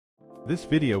This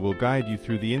video will guide you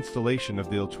through the installation of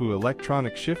the ltwoo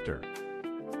electronic shifter.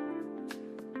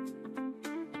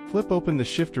 Flip open the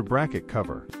shifter bracket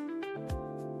cover.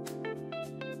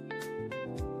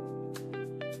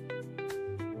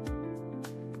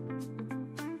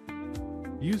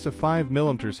 Use a 5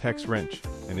 mm hex wrench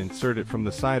and insert it from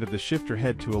the side of the shifter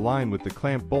head to align with the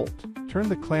clamp bolt. Turn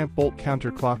the clamp bolt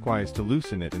counterclockwise to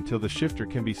loosen it until the shifter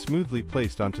can be smoothly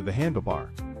placed onto the handlebar.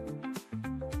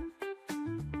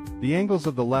 The angles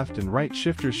of the left and right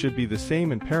shifters should be the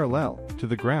same and parallel to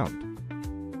the ground.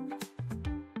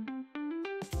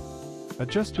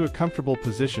 Adjust to a comfortable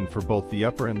position for both the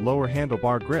upper and lower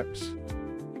handlebar grips.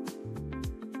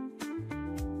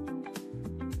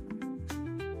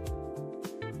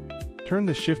 Turn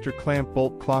the shifter clamp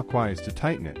bolt clockwise to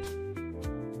tighten it.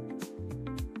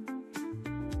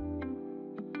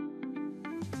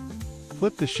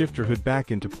 Flip the shifter hood back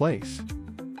into place.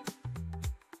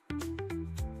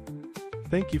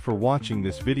 Thank you for watching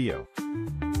this video.